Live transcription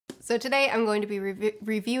So today I'm going to be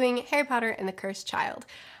reviewing Harry Potter and the Cursed Child.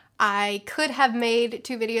 I could have made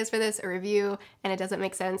 2 videos for this, a review, and it doesn't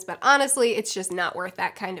make sense, but honestly, it's just not worth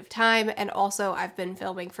that kind of time, and also I've been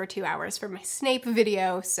filming for 2 hours for my Snape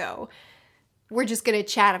video, so we're just gonna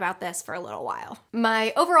chat about this for a little while.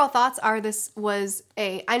 My overall thoughts are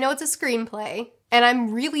I know it's a screenplay, and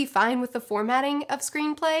I'm really fine with the formatting of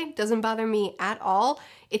screenplay, doesn't bother me at all.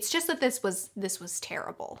 It's just that this was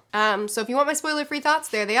terrible. So if you want my spoiler-free thoughts,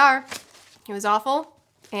 there they are. It was awful,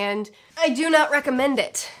 and I do not recommend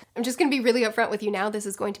it. I'm just gonna be really upfront with you now. This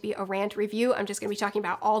is going to be a rant review. I'm just gonna be talking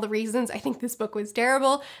about all the reasons I think this book was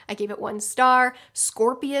terrible. I gave it 1 star.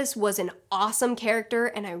 Scorpius was an awesome character,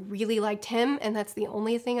 and I really liked him, and that's the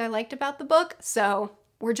only thing I liked about the book, so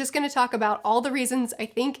we're just gonna talk about all the reasons I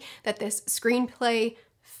think that this screenplay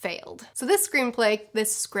failed. So this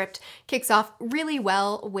script kicks off really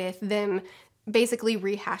well with them basically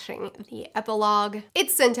rehashing the epilogue.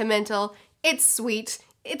 It's sentimental, it's sweet,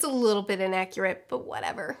 it's a little bit inaccurate, but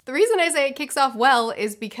whatever. The reason I say it kicks off well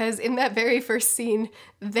is because in that very first scene,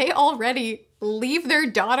 they already leave their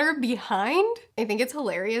daughter behind. I think it's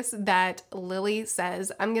hilarious that Lily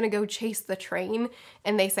says, "I'm gonna go chase the train,"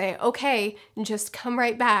 and they say, "Okay, just come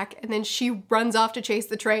right back," and then she runs off to chase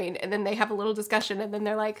the train, and then they have a little discussion, and then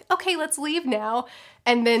they're like, "Okay, let's leave now,"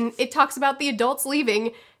 and then it talks about the adults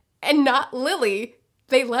leaving, and not Lily.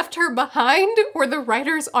 They left her behind, or the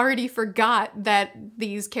writers already forgot that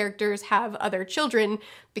these characters have other children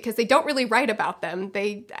because they don't really write about them.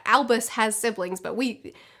 Albus has siblings, but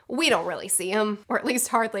we don't really see them, or at least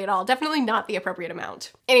hardly at all. Definitely not the appropriate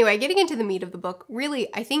amount. Anyway, getting into the meat of the book,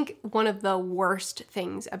 really, I think one of the worst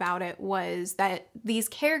things about it was that these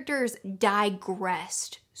characters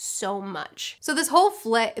digressed so much. So this whole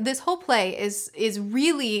play is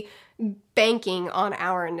really banking on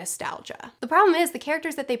our nostalgia. The problem is the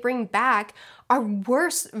characters that they bring back are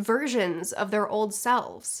worse versions of their old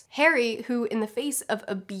selves. Harry, who in the face of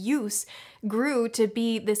abuse grew to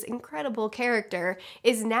be this incredible character,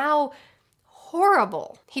 is now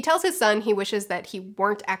horrible. He tells his son he wishes that he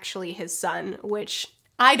weren't actually his son, which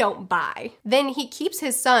I don't buy. Then he keeps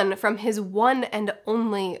his son from his one and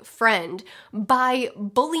only friend by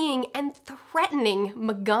bullying and threatening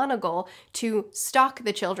McGonagall to stalk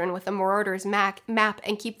the children with the Marauders map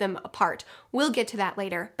and keep them apart. We'll get to that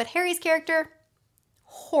later. But Harry's character,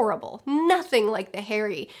 horrible. Nothing like the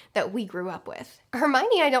Harry that we grew up with.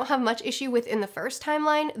 Hermione I don't have much issue with in the first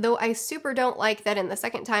timeline, though I super don't like that in the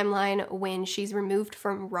second timeline when she's removed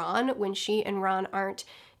from Ron, when she and Ron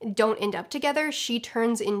don't end up together, she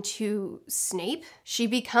turns into Snape. She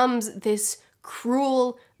becomes this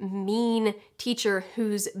cruel, mean teacher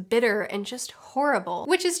who's bitter and just horrible,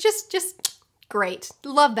 which is just great.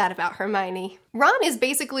 Love that about Hermione. Ron is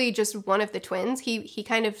basically just one of the twins. He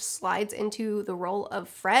kind of slides into the role of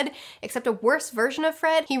Fred, except a worse version of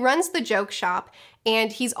Fred. He runs the joke shop,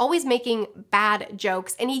 and he's always making bad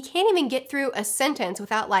jokes, and he can't even get through a sentence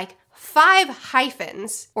without like 5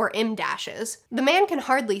 hyphens or M-dashes. The man can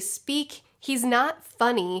hardly speak. He's not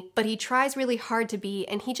funny, but he tries really hard to be,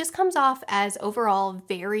 and he just comes off as overall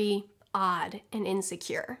very odd and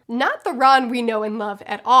insecure. Not the Ron we know and love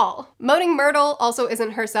at all. Moaning Myrtle also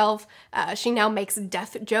isn't herself. She now makes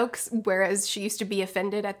death jokes, whereas she used to be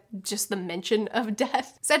offended at just the mention of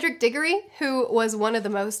death. Cedric Diggory, who was one of the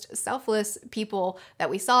most selfless people that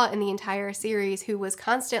we saw in the entire series, who was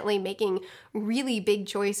constantly making really big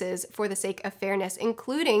choices for the sake of fairness,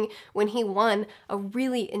 including when he won a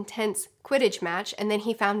really intense Quidditch match, and then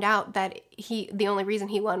he found out that the only reason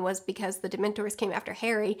he won was because the Dementors came after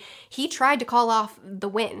Harry. He tried to call off the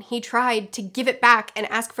win. He tried to give it back and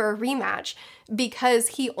ask for a rematch because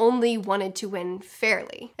he only wanted to win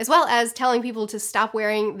fairly, as well as telling people to stop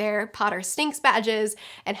wearing their Potter Stinks badges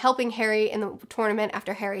and helping Harry in the tournament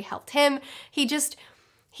after Harry helped him. He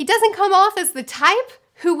doesn't come off as the type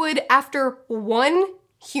who would, after one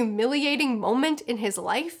humiliating moment in his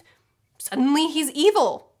life, suddenly he's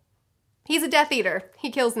evil. He's a Death Eater.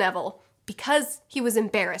 He kills Neville because he was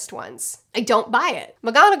embarrassed once. I don't buy it.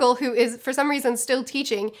 McGonagall, who is for some reason still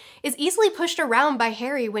teaching, is easily pushed around by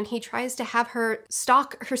Harry when he tries to have her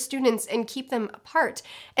stalk her students and keep them apart.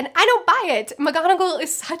 And I don't buy it. McGonagall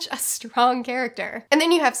is such a strong character. And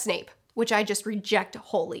then you have Snape, which I just reject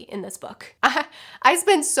wholly in this book. I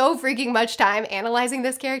spent so freaking much time analyzing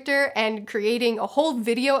this character and creating a whole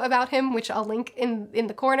video about him, which I'll link in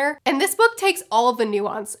the corner. And this book takes all the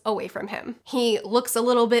nuance away from him. He looks a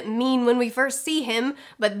little bit mean when we first see him,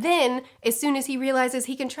 but then as soon as he realizes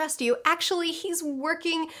he can trust you, actually he's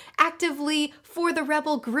working actively for the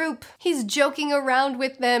rebel group. He's joking around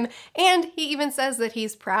with them, and he even says that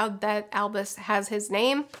he's proud that Albus has his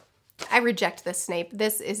name. I reject this Snape.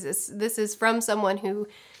 This is from someone who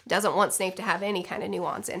doesn't want Snape to have any kind of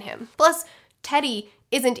nuance in him. Plus, Teddy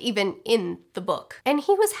isn't even in the book. And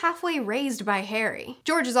he was halfway raised by Harry.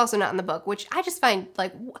 George is also not in the book, which I just find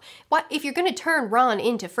like, what if you're gonna turn Ron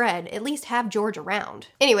into Fred, at least have George around.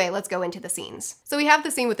 Anyway, let's go into the scenes. So we have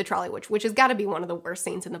the scene with the trolley witch, which has gotta be one of the worst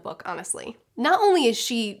scenes in the book, honestly. Not only is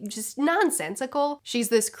she just nonsensical, she's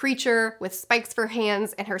this creature with spikes for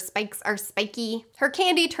hands and her spikes are spiky. Her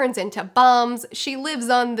candy turns into bombs. She lives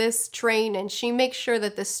on this train and she makes sure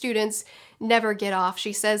that the students never get off.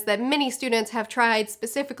 She says that many students have tried,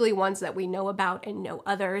 specifically ones that we know about and no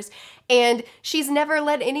others, and she's never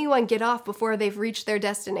let anyone get off before they've reached their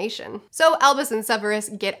destination. So Albus and Severus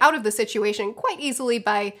get out of the situation quite easily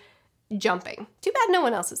by jumping. Too bad no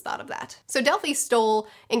one else has thought of that. So Delphi stole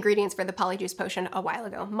ingredients for the Polyjuice Potion a while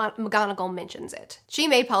ago. McGonagall mentions it. She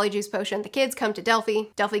made Polyjuice Potion. The kids come to Delphi.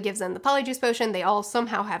 Delphi gives them the Polyjuice Potion. They all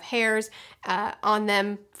somehow have hairs on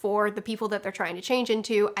them for the people that they're trying to change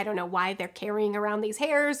into. I don't know why they're carrying around these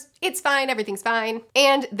hairs. It's fine, everything's fine.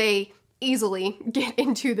 And they easily get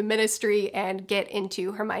into the ministry and get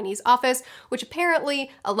into Hermione's office, which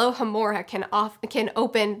apparently Alohomora can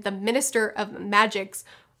open the Minister of Magic's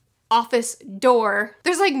office door.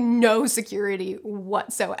 There's like no security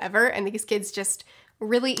whatsoever, and these kids just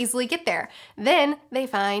really easily get there. Then they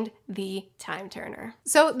find the Time Turner.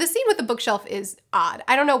 So the scene with the bookshelf is odd.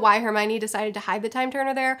 I don't know why Hermione decided to hide the Time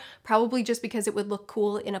Turner there, probably just because it would look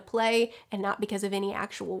cool in a play and not because of any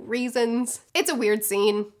actual reasons. It's a weird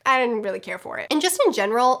scene. I didn't really care for it. And just in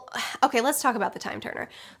general, okay, let's talk about the Time Turner.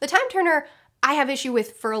 The Time Turner I have issue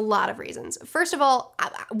with for a lot of reasons. First of all,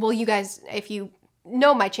 well, you guys, if you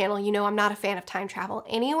know my channel, you know I'm not a fan of time travel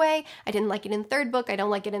anyway. I didn't like it in the third book. I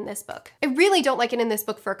don't like it in this book. I really don't like it in this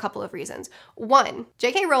book for a couple of reasons. One,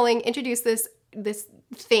 J.K. Rowling introduced this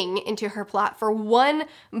thing into her plot for one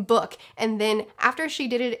book, and then after she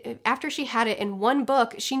had it in one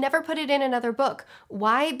book, she never put it in another book.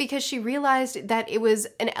 Why? Because she realized that it was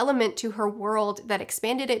an element to her world that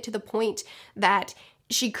expanded it to the point that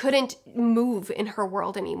she couldn't move in her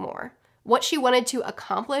world anymore. What she wanted to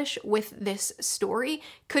accomplish with this story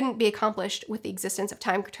couldn't be accomplished with the existence of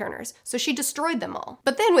time turners, so she destroyed them all.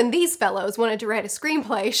 But then when these fellows wanted to write a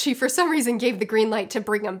screenplay, she for some reason gave the green light to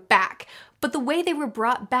bring them back. But the way they were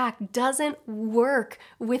brought back doesn't work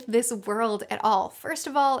with this world at all. First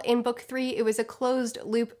of all, in book 3, it was a closed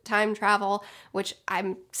loop time travel, which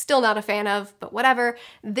I'm still not a fan of, but whatever.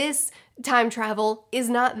 This time travel is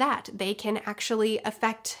not that. They can actually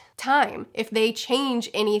affect time. If they change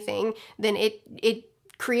anything, then it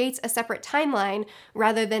creates a separate timeline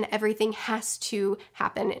rather than everything has to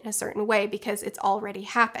happen in a certain way because it's already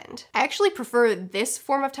happened. I actually prefer this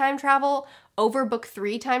form of time travel over book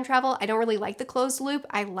 3 time travel. I don't really like the closed loop.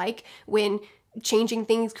 I like when changing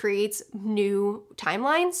things creates new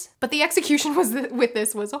timelines, but the execution with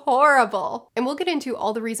this was horrible. And we'll get into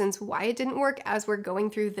all the reasons why it didn't work as we're going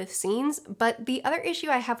through the scenes, but the other issue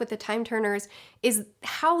I have with the time turners is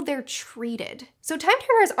how they're treated. So time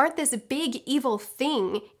turners aren't this big evil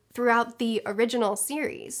thing throughout the original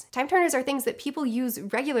series. Time turners are things that people use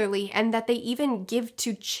regularly and that they even give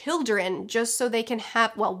to children just so they can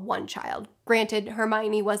have, well, one child. Granted,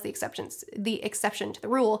 Hermione was the exception to the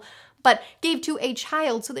rule, but gave to a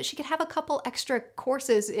child so that she could have a couple extra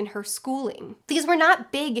courses in her schooling. These were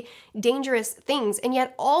not big, dangerous things, and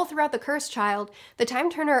yet all throughout The Cursed Child, the Time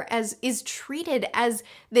Turner is treated as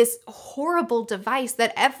this horrible device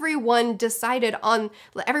that everyone decided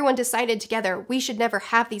together, we should never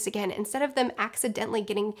have these again, instead of them accidentally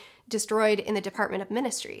getting destroyed in the Department of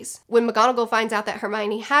Ministries. When McGonagall finds out that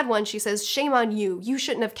Hermione had one, she says, "Shame on you, you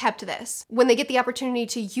shouldn't have kept this." When they get the opportunity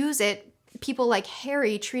to use it, people like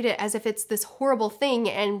Harry treat it as if it's this horrible thing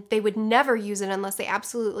and they would never use it unless they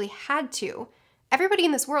absolutely had to. Everybody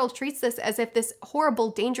in this world treats this as if this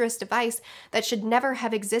horrible, dangerous device that should never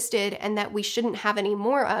have existed and that we shouldn't have any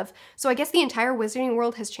more of. So I guess the entire wizarding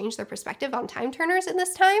world has changed their perspective on time turners in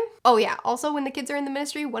this time. Oh yeah, also when the kids are in the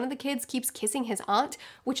ministry, one of the kids keeps kissing his aunt,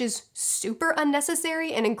 which is super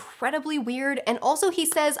unnecessary and incredibly weird. And also he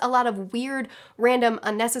says a lot of weird, random,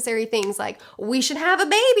 unnecessary things like, we should have a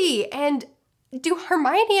baby, and do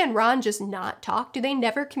Hermione and Ron just not talk? Do they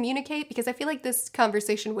never communicate? Because I feel like this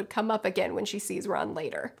conversation would come up again when she sees Ron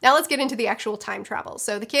later. Now let's get into the actual time travel.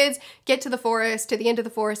 So the kids get to the end of the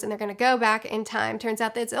forest, and they're gonna go back in time. Turns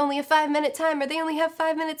out that it's only a 5-minute timer. They only have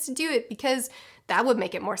 5 minutes to do it because that would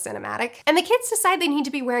make it more cinematic. And the kids decide they need to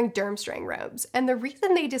be wearing Durmstrang robes. And the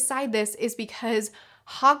reason they decide this is because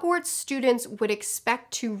Hogwarts students would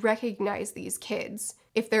expect to recognize these kids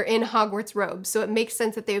if they're in Hogwarts robes. So it makes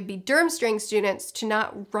sense that they would be Durmstrang students to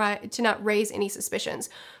not raise any suspicions.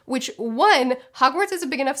 Which, one, Hogwarts is a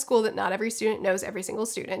big enough school that not every student knows every single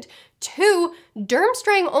student. Two,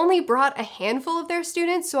 Durmstrang only brought a handful of their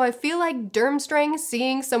students, so I feel like Durmstrang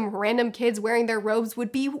seeing some random kids wearing their robes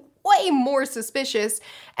would be way more suspicious.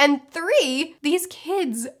 And three, these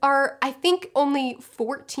kids are, I think, only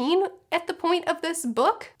 14 at the point of this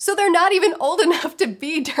book. So they're not even old enough to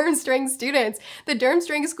be Durmstrang students. The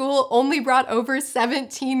Durmstrang school only brought over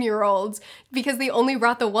 17-year-olds because they only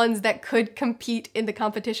brought the ones that could compete in the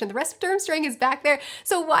competition. The rest of Durmstrang is back there.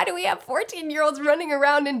 So why do we have 14-year-olds running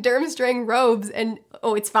around in Durmstrang robes? And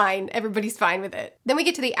oh, it's fine. Everybody's fine with it. Then we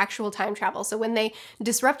get to the actual time travel. So when they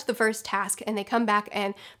disrupt the first task and they come back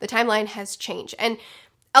and the timeline has changed. And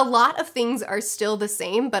a lot of things are still the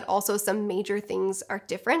same, but also some major things are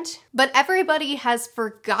different. But everybody has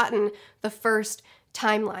forgotten the first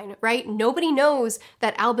timeline, right? Nobody knows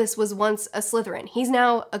that Albus was once a Slytherin. He's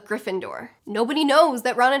now a Gryffindor. Nobody knows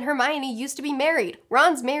that Ron and Hermione used to be married.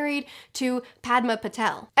 Ron's married to Padma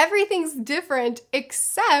Patel. Everything's different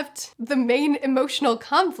except the main emotional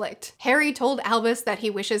conflict. Harry told Albus that he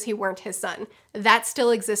wishes he weren't his son. That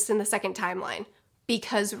still exists in the second timeline.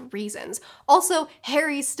 Because reasons. Also,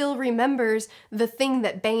 Harry still remembers the thing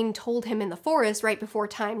that Bane told him in the forest right before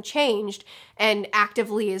time changed and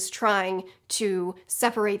actively is trying to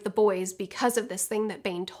separate the boys because of this thing that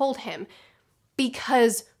Bane told him.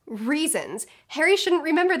 Because reasons. Harry shouldn't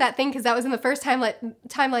remember that thing because that was in the first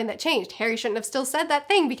timeline that changed. Harry shouldn't have still said that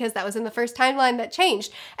thing because that was in the first timeline that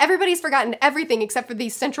changed. Everybody's forgotten everything except for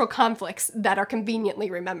these central conflicts that are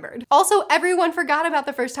conveniently remembered. Also, everyone forgot about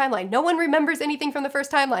the first timeline. No one remembers anything from the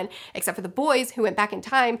first timeline except for the boys who went back in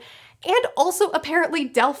time, and also apparently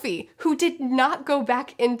Delphi, who did not go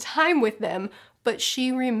back in time with them, but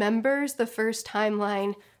she remembers the first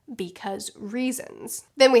timeline because reasons.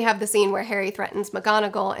 Then we have the scene where Harry threatens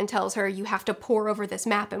McGonagall and tells her, you have to pore over this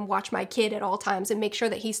map and watch my kid at all times and make sure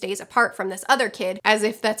that he stays apart from this other kid, as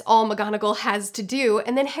if that's all McGonagall has to do.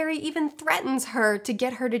 And then Harry even threatens her to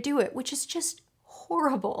get her to do it, which is just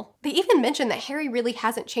horrible. They even mention that Harry really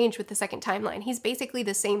hasn't changed with the second timeline. He's basically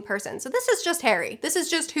the same person. So this is just Harry. This is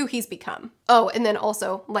just who he's become. Oh, and then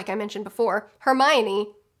also, like I mentioned before, Hermione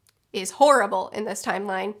is horrible in this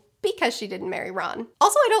timeline because she didn't marry Ron.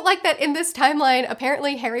 Also, I don't like that in this timeline,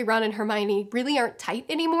 apparently Harry, Ron, and Hermione really aren't tight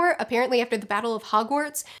anymore. Apparently after the Battle of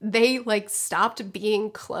Hogwarts, they stopped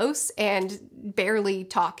being close and barely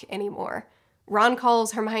talk anymore. Ron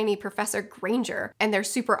calls Hermione Professor Granger, and they're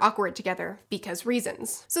super awkward together because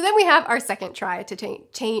reasons. So then we have our second try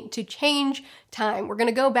to change time. We're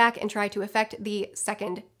gonna go back and try to affect the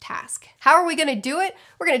second task. How are we gonna do it?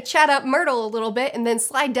 We're gonna chat up Myrtle a little bit and then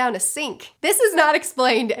slide down a sink. This is not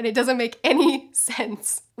explained and it doesn't make any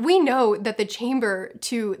sense. We know that the chamber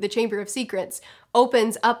to the Chamber of Secrets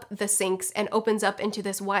opens up the sinks and opens up into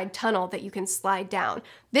this wide tunnel that you can slide down.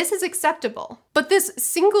 This is acceptable. But this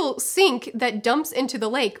single sink that dumps into the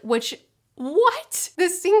lake, which, what?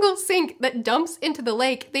 This single sink that dumps into the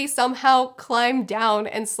lake, they somehow climb down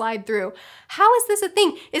and slide through. How is this a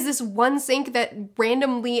thing? Is this one sink that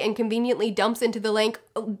randomly and conveniently dumps into the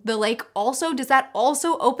lake also? Does that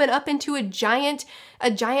also open up into a giant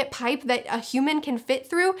pipe that a human can fit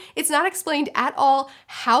through? It's not explained at all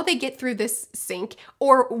how they get through this sink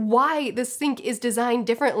or why the sink is designed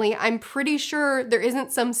differently. I'm pretty sure there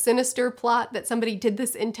isn't some sinister plot that somebody did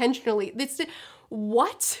this intentionally.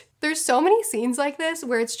 What? There's so many scenes like this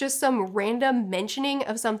where it's just some random mentioning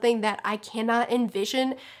of something that I cannot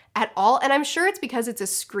envision at all. And I'm sure it's because it's a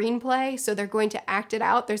screenplay, so they're going to act it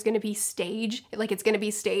out. There's going to be it's going to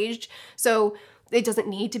be staged. So it doesn't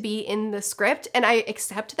need to be in the script. And I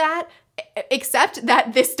accept that, except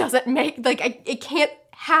that this doesn't make, it can't,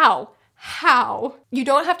 how? How? You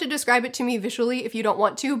don't have to describe it to me visually if you don't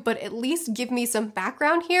want to, but at least give me some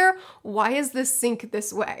background here. Why is this sink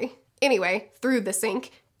this way? Anyway, through the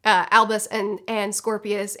sink, Albus and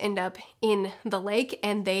Scorpius end up in the lake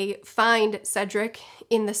and they find Cedric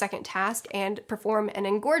in the second task and perform an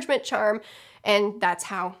engorgement charm, and that's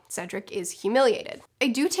how Cedric is humiliated. I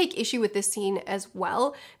do take issue with this scene as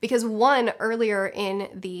well because one, earlier in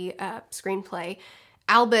the screenplay,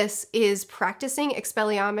 Albus is practicing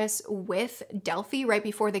Expelliarmus with Delphi right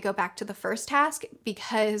before they go back to the first task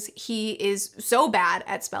because he is so bad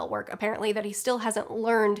at spell work, apparently, that he still hasn't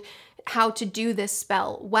learned how to do this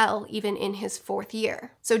spell well, even in his 4th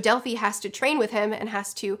year. So Delphi has to train with him and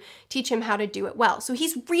has to teach him how to do it well. So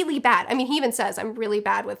he's really bad. I mean, he even says, I'm really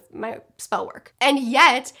bad with my spell work. And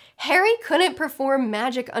yet, Harry couldn't perform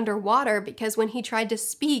magic underwater because when he tried to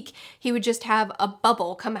speak, he would just have a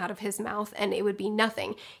bubble come out of his mouth and it would be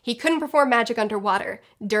nothing. He couldn't perform magic underwater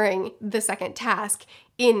during the 2nd task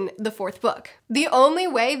in the 4th book. The only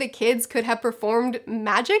way the kids could have performed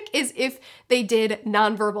magic is if they did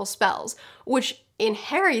nonverbal spells, which in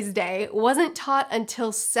Harry's day wasn't taught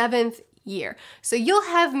until 7th year. So you'll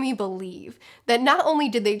have me believe that not only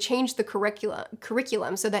did they change the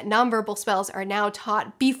curriculum so that nonverbal spells are now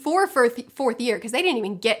taught before 4th year, because they didn't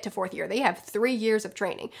even get to 4th year. They have 3 years of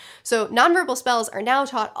training. So nonverbal spells are now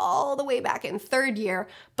taught all the way back in 3rd year,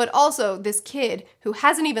 but also this kid who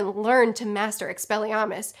hasn't even learned to master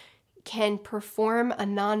Expelliarmus can perform a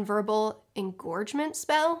nonverbal engorgement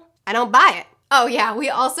spell? I don't buy it. Oh yeah, we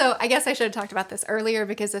also, I guess I should have talked about this earlier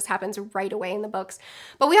because this happens right away in the books,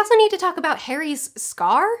 but we also need to talk about Harry's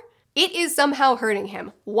scar. It is somehow hurting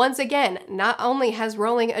him. Once again, not only has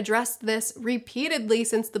Rowling addressed this repeatedly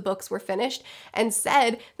since the books were finished and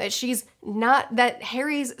said that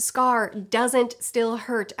Harry's scar doesn't still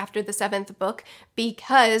hurt after the 7th book,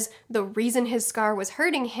 because the reason his scar was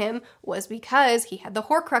hurting him was because he had the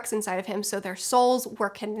Horcrux inside of him, so their souls were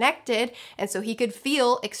connected, and so he could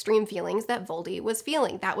feel extreme feelings that Voldy was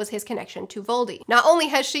feeling. That was his connection to Voldy. Not only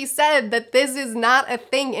has she said that this is not a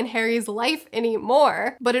thing in Harry's life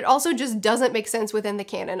anymore, but it also just doesn't make sense within the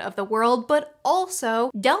canon of the world, but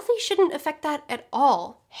also Delphi shouldn't affect that at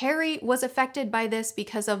all. Harry was affected by this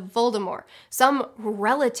because of Voldemort. Some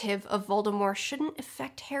relative of Voldemort shouldn't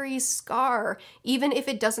affect Harry's scar, even if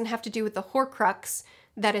it doesn't have to do with the Horcrux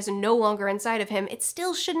that is no longer inside of him. It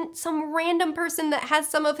still shouldn't some random person that has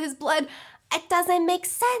some of his blood. It doesn't make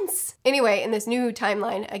sense. Anyway, in this new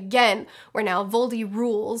timeline, again, where now Voldy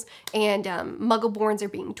rules and Muggleborns are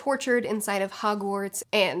being tortured inside of Hogwarts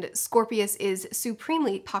and Scorpius is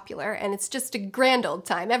supremely popular and it's just a grand old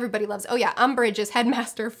time. Everybody loves, oh yeah, Umbridge is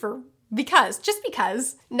headmaster just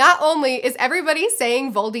because. Not only is everybody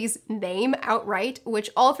saying Voldy's name outright, which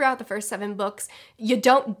all throughout the first 7 books, you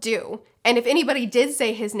don't do. And if anybody did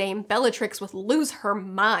say his name, Bellatrix would lose her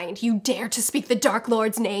mind. You dare to speak the Dark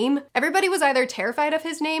Lord's name? Everybody was either terrified of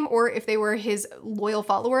his name, or if they were his loyal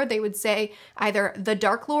follower, they would say either the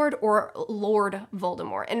Dark Lord or Lord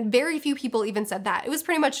Voldemort. And very few people even said that. It was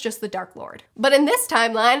pretty much just the Dark Lord. But in this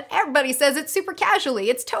timeline, everybody says it super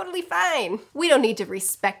casually. It's totally fine. We don't need to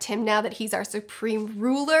respect him now that he's our supreme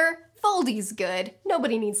ruler. Voldy's good.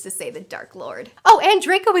 Nobody needs to say the Dark Lord. Oh, and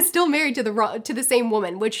Draco is still married to the same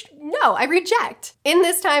woman, which, no, I reject. In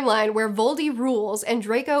this timeline where Voldy rules and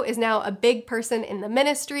Draco is now a big person in the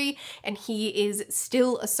Ministry and he is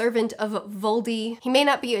still a servant of Voldy. He may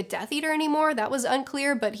not be a Death Eater anymore, that was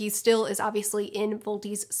unclear, but he still is obviously in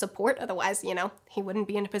Voldy's support, otherwise, you know, he wouldn't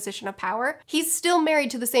be in a position of power. He's still married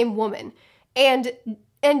to the same woman.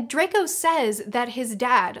 And Draco says that his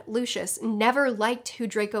dad, Lucius, never liked who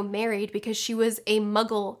Draco married because she was a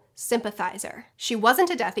Muggle sympathizer. She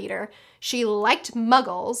wasn't a Death Eater. She liked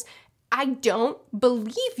Muggles. I don't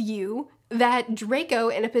believe you that Draco,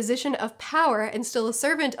 in a position of power and still a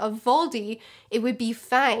servant of Voldy, it would be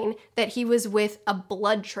fine that he was with a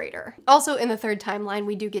blood traitor. Also, in the 3rd timeline,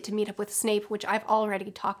 we do get to meet up with Snape, which I've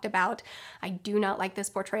already talked about. I do not like this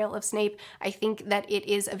portrayal of Snape. I think that it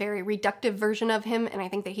is a very reductive version of him, and I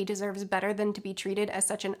think that he deserves better than to be treated as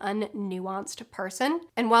such an unnuanced person.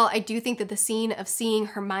 And while I do think that the scene of seeing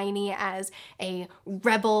Hermione as a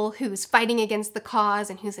rebel who's fighting against the cause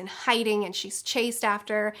and who's in hiding and she's chased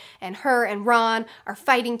after, and her and Ron are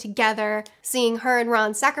fighting together, seeing her and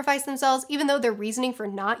Ron sacrifice themselves, even though their reasoning for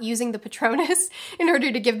not using the Patronus in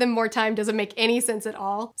order to give them more time doesn't make any sense at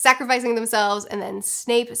all. Sacrificing themselves and then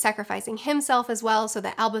Snape sacrificing himself as well so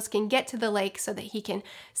that Albus can get to the lake so that he can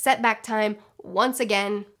set back time once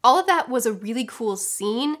again. All of that was a really cool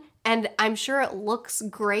scene, and I'm sure it looks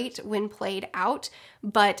great when played out,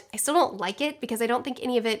 but I still don't like it because I don't think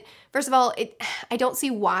any of it, first of all, I don't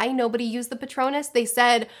see why nobody used the Patronus. They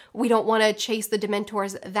said, we don't want to chase the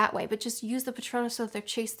Dementors that way, but just use the Patronus so that they're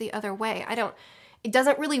chased the other way. It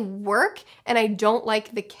doesn't really work, and I don't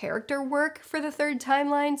like the character work for the 3rd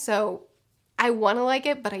timeline, so I want to like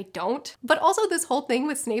it, but I don't. But also this whole thing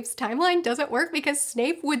with Snape's timeline doesn't work because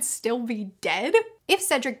Snape would still be dead. If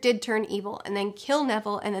Cedric did turn evil and then kill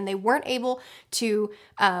Neville and then they weren't able to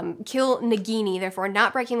kill Nagini, therefore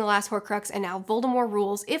not breaking the last Horcrux, and now Voldemort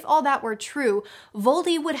rules, if all that were true,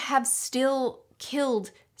 Voldy would have still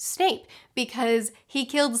killed Snape, because he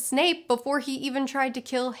killed Snape before he even tried to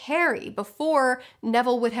kill Harry, before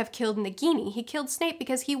Neville would have killed Nagini. He killed Snape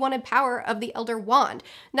because he wanted power of the Elder Wand.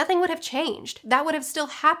 Nothing would have changed. That would have still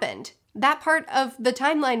happened. That part of the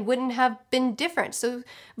timeline wouldn't have been different. So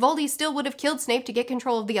Voldy still would have killed Snape to get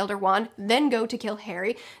control of the Elder Wand, then go to kill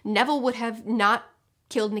Harry. Neville would have not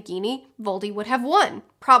killed Nagini. Voldy would have won.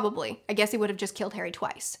 Probably. I guess he would have just killed Harry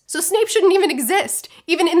twice. So Snape shouldn't even exist.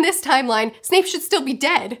 Even in this timeline, Snape should still be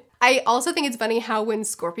dead. I also think it's funny how when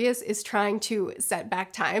Scorpius is trying to set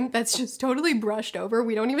back time, that's just totally brushed over.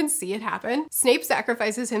 We don't even see it happen. Snape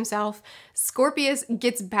sacrifices himself. Scorpius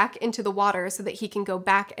gets back into the water so that he can go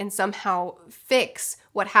back and somehow fix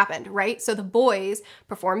what happened, right? So the boys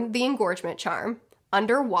perform the engorgement charm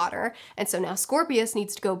underwater, and so now Scorpius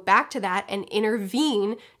needs to go back to that and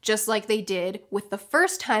intervene just like they did with the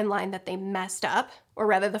first timeline that they messed up, or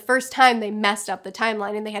rather the first time they messed up the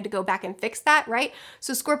timeline and they had to go back and fix that, right?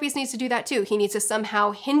 So Scorpius needs to do that too. He needs to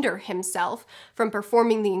somehow hinder himself from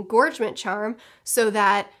performing the engorgement charm so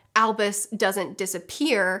that Albus doesn't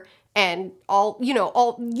disappear and you know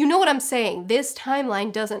what I'm saying. This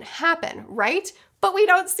timeline doesn't happen, right? But we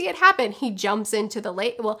don't see it happen. He jumps into the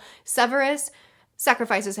lake. Well, Severus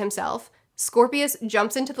sacrifices himself, Scorpius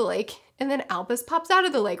jumps into the lake, and then Albus pops out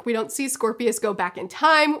of the lake. We don't see Scorpius go back in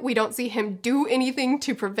time. We don't see him do anything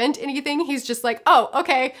to prevent anything. He's just like, oh,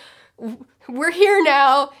 okay, we're here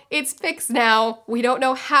now. It's fixed now. We don't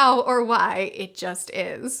know how or why. It just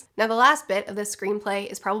is. Now, the last bit of this screenplay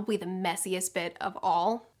is probably the messiest bit of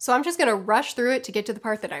all. So I'm just gonna rush through it to get to the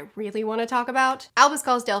part that I really want to talk about. Albus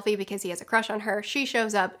calls Delphi because he has a crush on her. She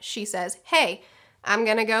shows up. She says, hey, I'm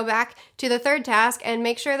gonna go back to the third task and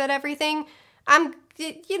make sure that everything,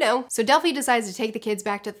 So Delphi decides to take the kids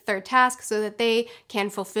back to the third task so that they can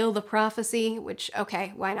fulfill the prophecy, which,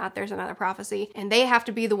 okay, why not? There's another prophecy. And they have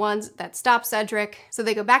to be the ones that stop Cedric. So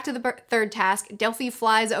they go back to the third task. Delphi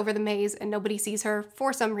flies over the maze and nobody sees her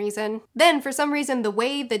for some reason. Then, for some reason, the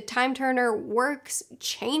way the time turner works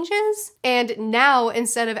changes. And now,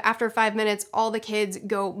 instead of after 5 minutes, all the kids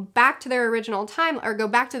go back to their original time, or go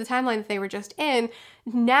back to the timeline that they were just in.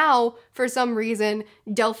 Now, for some reason,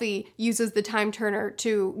 Delphi uses the time turner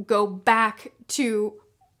to go back to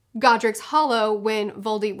Godric's Hollow when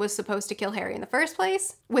Voldy was supposed to kill Harry in the first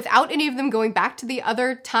place, without any of them going back to the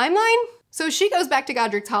other timeline. So she goes back to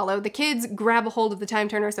Godric's Hollow, the kids grab a hold of the time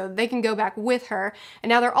turner so they can go back with her, and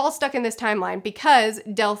now they're all stuck in this timeline because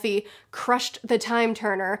Delphi crushed the time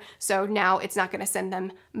turner, so now it's not gonna send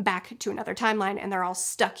them back to another timeline and they're all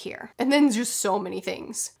stuck here. And then just so many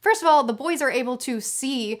things. First of all, the boys are able to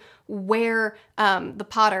see where the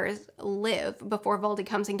Potters live before Voldy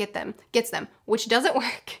comes and gets them, which doesn't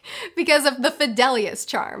work because of the Fidelius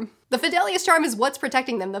charm. The Fidelius charm is what's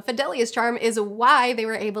protecting them. The Fidelius charm is why they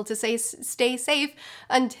were able to stay safe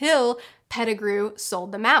until Pettigrew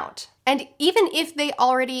sold them out. And even if they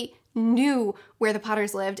already knew where the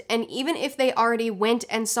Potters lived, and even if they already went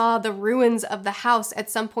and saw the ruins of the house at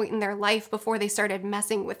some point in their life before they started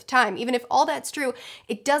messing with time, even if all that's true,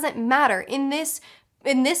 it doesn't matter. In this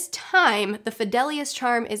time, the Fidelius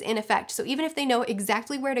charm is in effect, so even if they know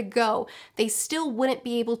exactly where to go, they still wouldn't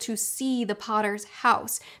be able to see the Potter's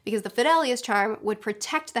house, because the Fidelius charm would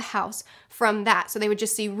protect the house from that. So they would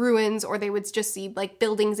just see ruins, or they would just see like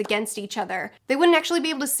buildings against each other. They wouldn't actually be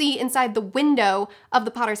able to see inside the window of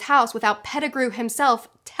the Potter's house without Pettigrew himself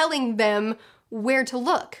telling them where to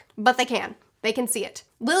look, but they can. They can see it.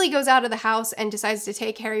 Lily goes out of the house and decides to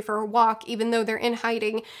take Harry for a walk, even though they're in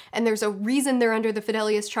hiding, and there's a reason they're under the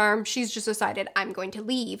Fidelius charm. She's just decided, I'm going to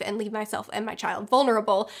leave and leave myself and my child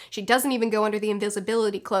vulnerable. She doesn't even go under the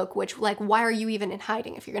invisibility cloak, which, like, why are you even in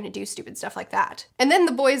hiding if you're gonna do stupid stuff like that? And then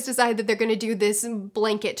the boys decide that they're gonna do this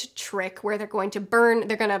blanket trick where they're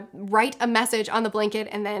gonna write a message on the blanket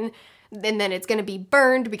and then it's gonna be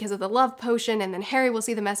burned because of the love potion, and then Harry will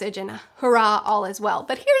see the message and hurrah, all is well.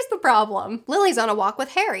 But here's the problem. Lily's on a walk with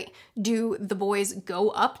Harry. Do the boys go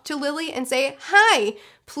up to Lily and say, hi,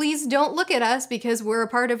 please don't look at us because we're a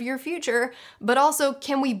part of your future, but also,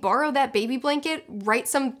 can we borrow that baby blanket, write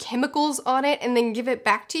some chemicals on it, and then give it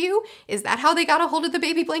back to you? Is that how they got a hold of the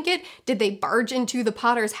baby blanket? Did they barge into the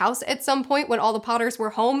Potter's house at some point when all the Potters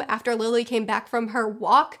were home after Lily came back from her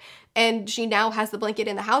walk? And she now has the blanket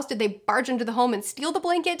in the house? Did they barge into the home and steal the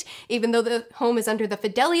blanket, even though the home is under the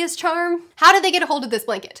Fidelius charm? How did they get a hold of this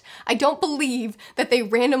blanket? I don't believe that they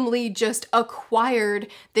randomly just acquired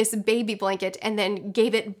this baby blanket and then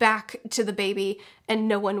gave it back to the baby and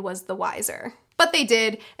no one was the wiser. But they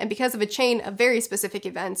did, and because of a chain of very specific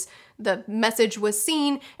events, the message was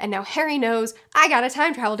seen, and now Harry knows, I gotta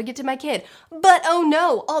time travel to get to my kid. But oh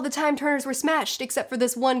no, all the time turners were smashed except for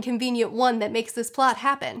this one convenient one that makes this plot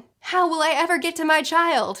happen. How will I ever get to my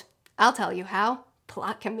child? I'll tell you how.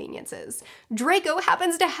 Plot conveniences. Draco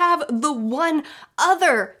happens to have the one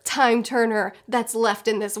other time turner that's left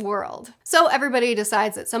in this world. So everybody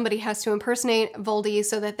decides that somebody has to impersonate Voldy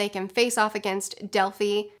so that they can face off against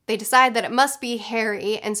Delphi. They decide that it must be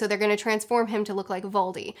Harry, and so they're going to transform him to look like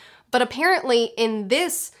Voldy. But apparently in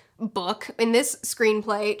this book, in this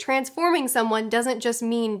screenplay, transforming someone doesn't just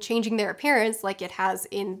mean changing their appearance like it has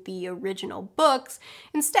in the original books.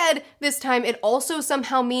 Instead, this time it also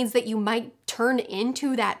somehow means that you might turn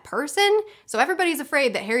into that person. So everybody's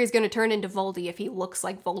afraid that Harry's going to turn into Voldy if he looks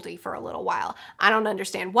like Voldy for a little while. I don't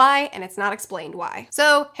understand why, and it's not explained why.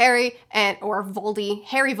 So Harry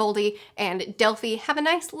Voldy and Delphi have a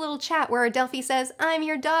nice little chat where Delphi says, I'm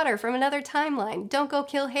your daughter from another timeline. Don't go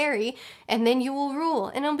kill Harry, and then you will rule,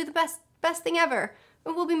 and it'll be the best thing ever.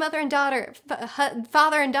 We'll be mother and daughter,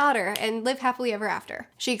 father and daughter, and live happily ever after.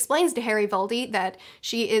 She explains to Harry Voldy that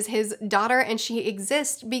she is his daughter and she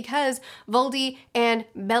exists because Voldy and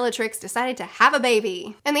Bellatrix decided to have a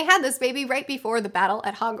baby. And they had this baby right before the battle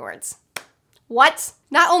at Hogwarts. What?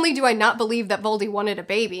 Not only do I not believe that Voldy wanted a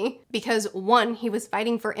baby, because one, he was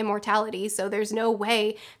fighting for immortality, so there's no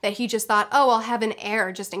way that he just thought, oh, I'll have an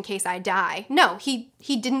heir just in case I die. No, he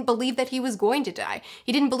didn't believe that he was going to die.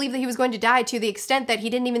 He didn't believe that he was going to die to the extent that he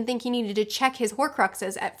didn't even think he needed to check his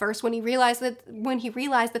Horcruxes at first when he realized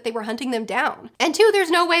that they were hunting them down. And two,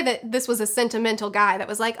 there's no way that this was a sentimental guy that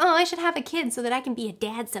was like, oh, I should have a kid so that I can be a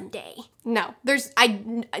dad someday. No,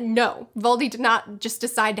 no. Voldy did not just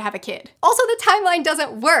decide to have a kid. Also, the timeline doesn't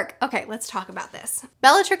work. Okay, let's talk about this.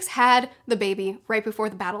 Bellatrix had the baby right before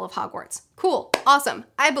the Battle of Hogwarts. Cool, awesome,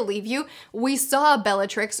 I believe you. We saw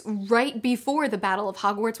Bellatrix right before the Battle of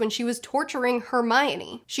Hogwarts when she was torturing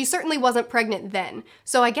Hermione. She certainly wasn't pregnant then,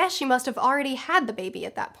 so I guess she must have already had the baby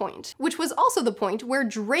at that point, which was also the point where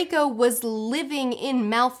Draco was living in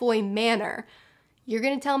Malfoy Manor. You're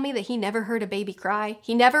gonna tell me that he never heard a baby cry?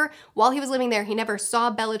 While he was living there, he never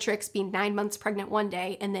saw Bellatrix be 9 months pregnant one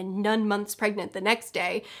day and then 9 months pregnant the next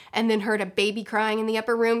day and then heard a baby crying in the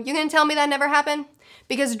upper room? You're gonna tell me that never happened?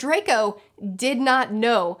 Because Draco did not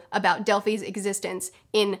know about Delphi's existence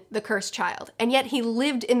in The Cursed Child, and yet he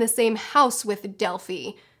lived in the same house with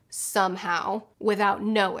Delphi somehow without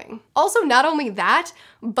knowing. Also, not only that,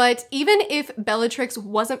 but even if Bellatrix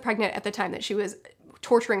wasn't pregnant at the time that she was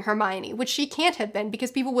torturing Hermione, which she can't have been because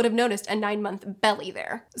people would have noticed a 9-month belly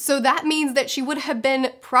there. So that means that she would have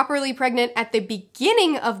been properly pregnant at the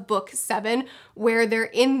beginning of book 7, where they're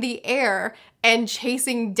in the air and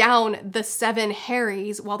chasing down the 7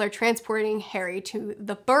 Harrys while they're transporting Harry to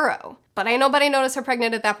the Burrow. But ain't nobody noticed her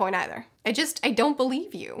pregnant at that point either. I don't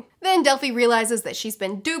believe you. Then Delphi realizes that she's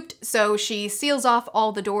been duped, so she seals off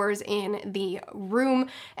all the doors in the room,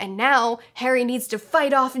 and now Harry needs to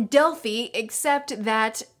fight off Delphi, except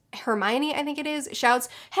that Hermione, I think it is, shouts,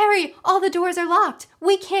 Harry, all the doors are locked.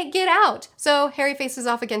 We can't get out. So Harry faces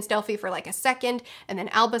off against Delphi for like a second, and then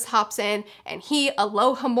Albus hops in, and he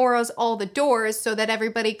Alohamoras all the doors so that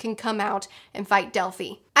everybody can come out and fight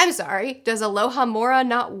Delphi. I'm sorry, does Alohomora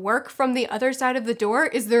not work from the other side of the door?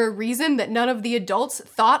 Is there a reason that none of the adults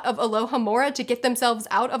thought of Alohomora to get themselves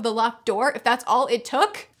out of the locked door if that's all it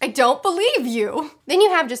took? I don't believe you. Then you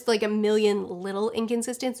have just like a million little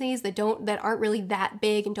inconsistencies that aren't really that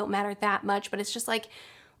big and don't matter that much, but it's just like,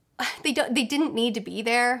 they didn't need to be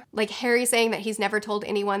there. Like Harry saying that he's never told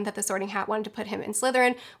anyone that the Sorting Hat wanted to put him in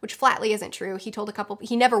Slytherin, which flatly isn't true.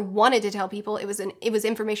 He never wanted to tell people. It was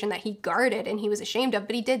information that he guarded and he was ashamed of,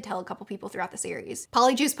 but he did tell a couple people throughout the series.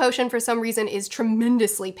 Polyjuice Potion for some reason is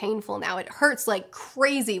tremendously painful now. It hurts like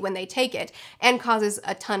crazy when they take it and causes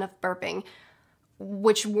a ton of burping.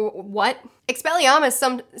 What?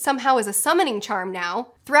 Expelliarmus somehow is a summoning charm now.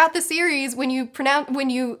 Throughout the series, when you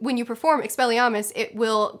perform Expelliarmus, it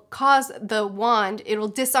will cause the wand, it'll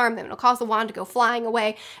disarm them, it'll cause the wand to go flying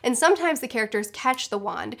away, and sometimes the characters catch the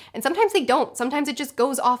wand, and sometimes they don't. Sometimes it just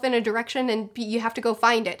goes off in a direction and you have to go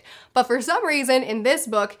find it. But for some reason, in this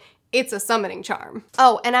book, it's a summoning charm.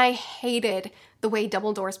 Oh, and I hated the way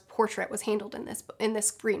Dumbledore's portrait was handled in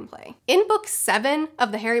this screenplay. In book 7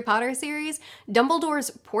 of the Harry Potter series, Dumbledore's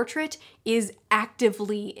portrait is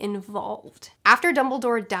actively involved. After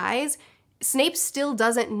Dumbledore dies, Snape still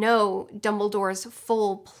doesn't know Dumbledore's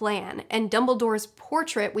full plan, and Dumbledore's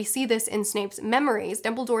portrait, we see this in Snape's memories,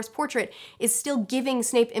 Dumbledore's portrait is still giving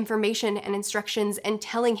Snape information and instructions and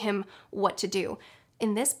telling him what to do.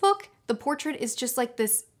 In this book, the portrait is just like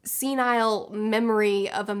this senile memory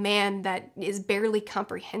of a man that is barely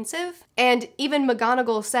comprehensive. And even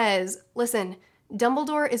McGonagall says, listen,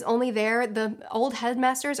 Dumbledore is only there, the old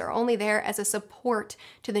headmasters are only there as a support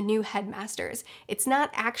to the new headmasters. It's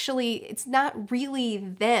not really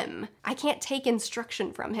them. I can't take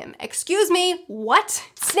instruction from him. Excuse me, what?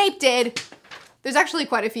 Snape did. There's actually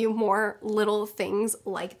quite a few more little things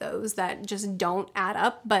like those that just don't add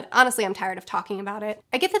up, but honestly, I'm tired of talking about it.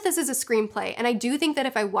 I get that this is a screenplay, and I do think that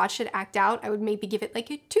if I watched it act out, I would maybe give it like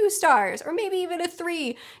a 2 stars, or maybe even a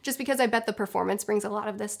 3, just because I bet the performance brings a lot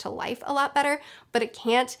of this to life a lot better, but it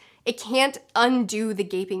can't undo the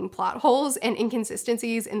gaping plot holes and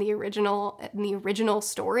inconsistencies in the original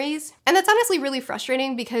stories. And that's honestly really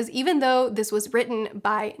frustrating because even though this was written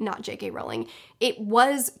by not J.K. Rowling, it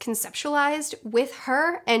was conceptualized with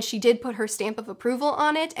her, and she did put her stamp of approval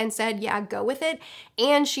on it and said, yeah, go with it.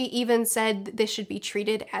 And she even said this should be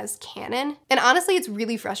treated as canon. And honestly, it's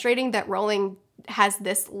really frustrating that Rowling has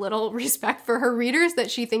this little respect for her readers that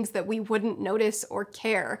she thinks that we wouldn't notice or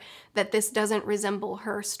care that this doesn't resemble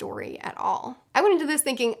her story at all. I went into this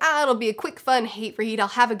thinking, it'll be a quick, fun hate read. I'll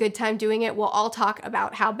have a good time doing it. We'll all talk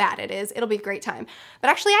about how bad it is. It'll be a great time. But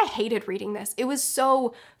actually, I hated reading this. It was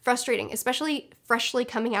so frustrating, especially freshly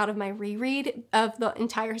coming out of my reread of the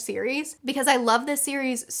entire series, because I love this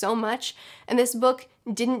series so much, and this book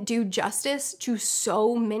didn't do justice to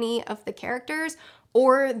so many of the characters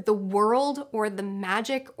or the world or the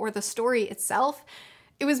magic or the story itself.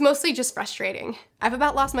 It was mostly just frustrating. I've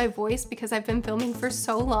about lost my voice because I've been filming for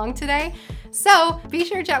so long today. So be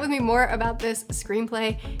sure to chat with me more about this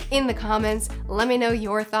screenplay in the comments. Let me know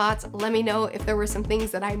your thoughts. Let me know if there were some things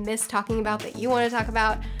that I missed talking about that you want to talk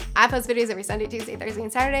about. I post videos every Sunday, Tuesday, Thursday,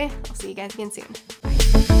 and Saturday. I'll see you guys again soon.